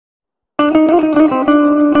Namaskar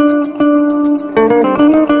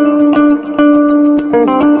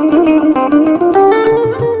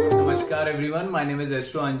everyone, my name is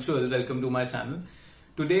Astro Anshul. Welcome to my channel.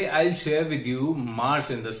 Today I'll share with you Mars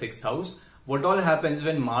in the 6th house. What all happens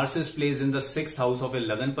when Mars is placed in the 6th house of a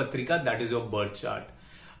Lagna Patrika, that is your birth chart.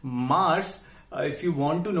 Mars, if you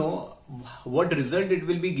want to know what result it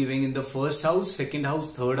will be giving in the 1st house, 2nd house,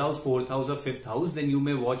 3rd house, 4th house or 5th house, then you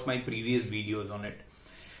may watch my previous videos on it.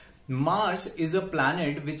 Mars is a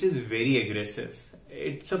planet which is very aggressive.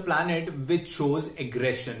 It's a planet which shows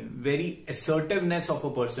aggression, very assertiveness of a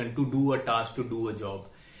person to do a task, to do a job.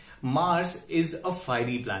 Mars is a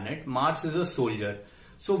fiery planet. Mars is a soldier.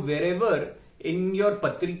 So wherever in your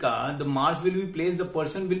Patrika, the Mars will be placed, the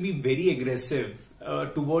person will be very aggressive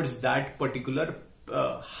towards that particular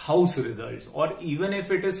house results. Or even if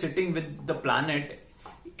it is sitting with the planet,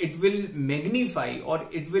 it will magnify or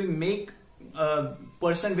it will make a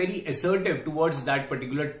person very assertive towards that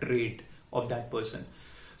particular trait of that person.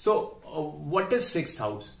 So what is 6th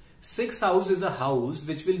house? 6th house is a house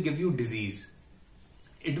which will give you disease.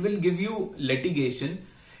 It will give you litigation.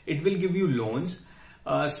 It will give you loans.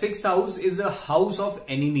 6th house is a house of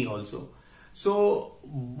enemy also. So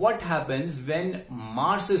what happens when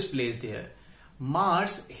Mars is placed here?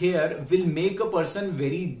 Mars here will make a person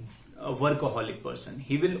very workaholic person.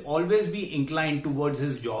 He will always be inclined towards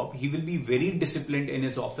his job. He will be very disciplined in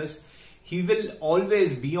his office. He will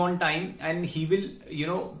always be on time and he will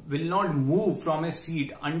not move from his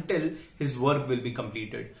seat until his work will be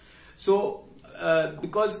completed. So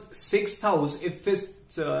because 6th house, if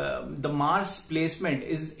the Mars placement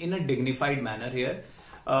is in a dignified manner here,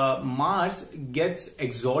 Mars gets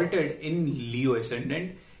exalted in Leo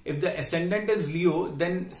ascendant. If the ascendant is Leo,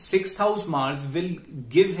 then 6th house Mars will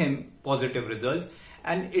give him positive results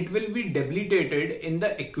and it will be debilitated in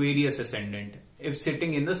the Aquarius ascendant if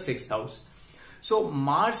sitting in the 6th house. So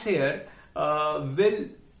Mars here will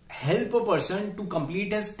help a person to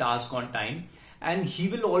complete his task on time and he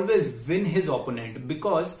will always win his opponent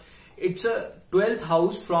because it's a 12th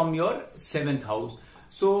house from your 7th house.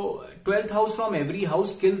 So 12th house from every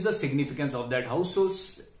house kills the significance of that house. So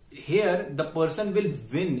here the person will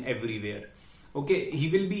win everywhere. Okay, he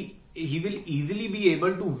will easily be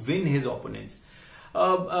able to win his opponents.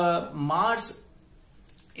 Mars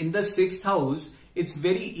in the 6th house, it's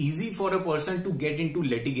very easy for a person to get into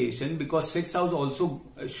litigation because 6th house also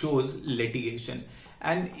shows litigation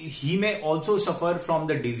and he may also suffer from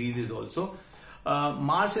the diseases also.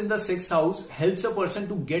 Mars in the 6th house helps a person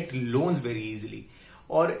to get loans very easily.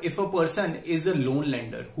 Or if a person is a loan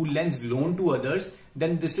lender who lends loan to others,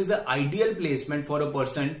 then this is the ideal placement for a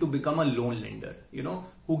person to become a loan lender,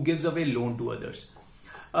 who gives away loan to others.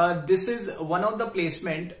 This is one of the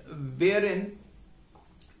placement wherein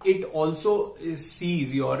it also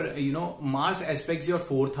sees your, Mars aspects your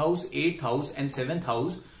 4th house, 8th house and 7th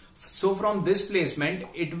house. So from this placement,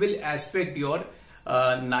 it will aspect your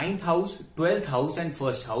 9th house, 12th house and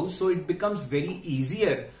 1st house. So it becomes very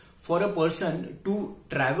easier for a person to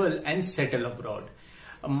travel and settle abroad.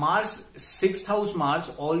 Mars, 6th house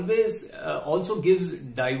Mars always also gives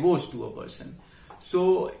divorce to a person.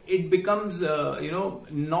 So it becomes,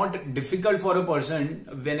 not difficult for a person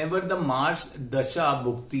whenever the Mars Dasha,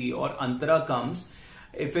 Bhukti or Antara comes.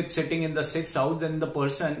 If it's sitting in the 6th house, then the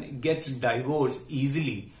person gets divorced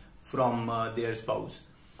easily from their spouse.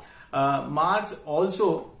 Mars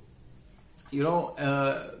also,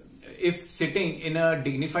 if sitting in a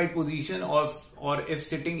dignified position or if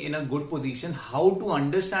sitting in a good position, how to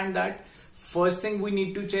understand that? First thing we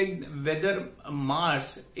need to check whether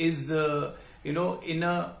Mars is in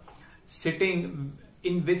a sitting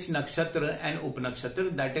in which nakshatra and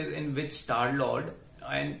upanakshatra, that is in which star lord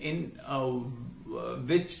and in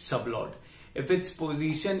which sublord. If its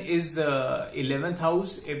position is 11th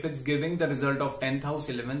house, if it's giving the result of 10th house,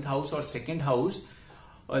 11th house or 2nd house,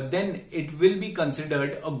 then it will be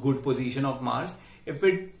considered a good position of Mars. If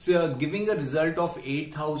it's giving a result of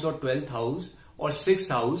 8th house or 12th house or 6th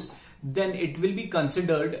house, then it will be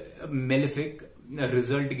considered a malefic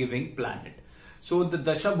result giving planet. So the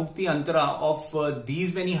Dasha Bhukti Antara of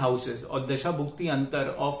these many houses or Dasha Bhukti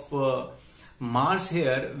Antar of Mars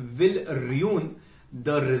here will ruin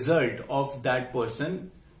the result of that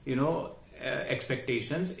person,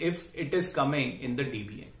 expectations if it is coming in the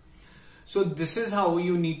DBA. So this is how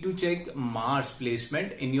you need to check Mars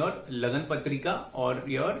placement in your Lagna Patrika or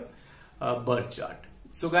your birth chart.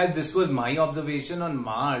 So guys, this was my observation on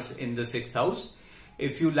Mars in the 6th house.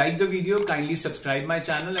 If you like the video, kindly subscribe my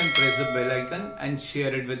channel and press the bell icon and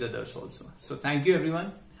share it with others also. So thank you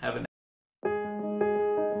everyone. Have a nice day.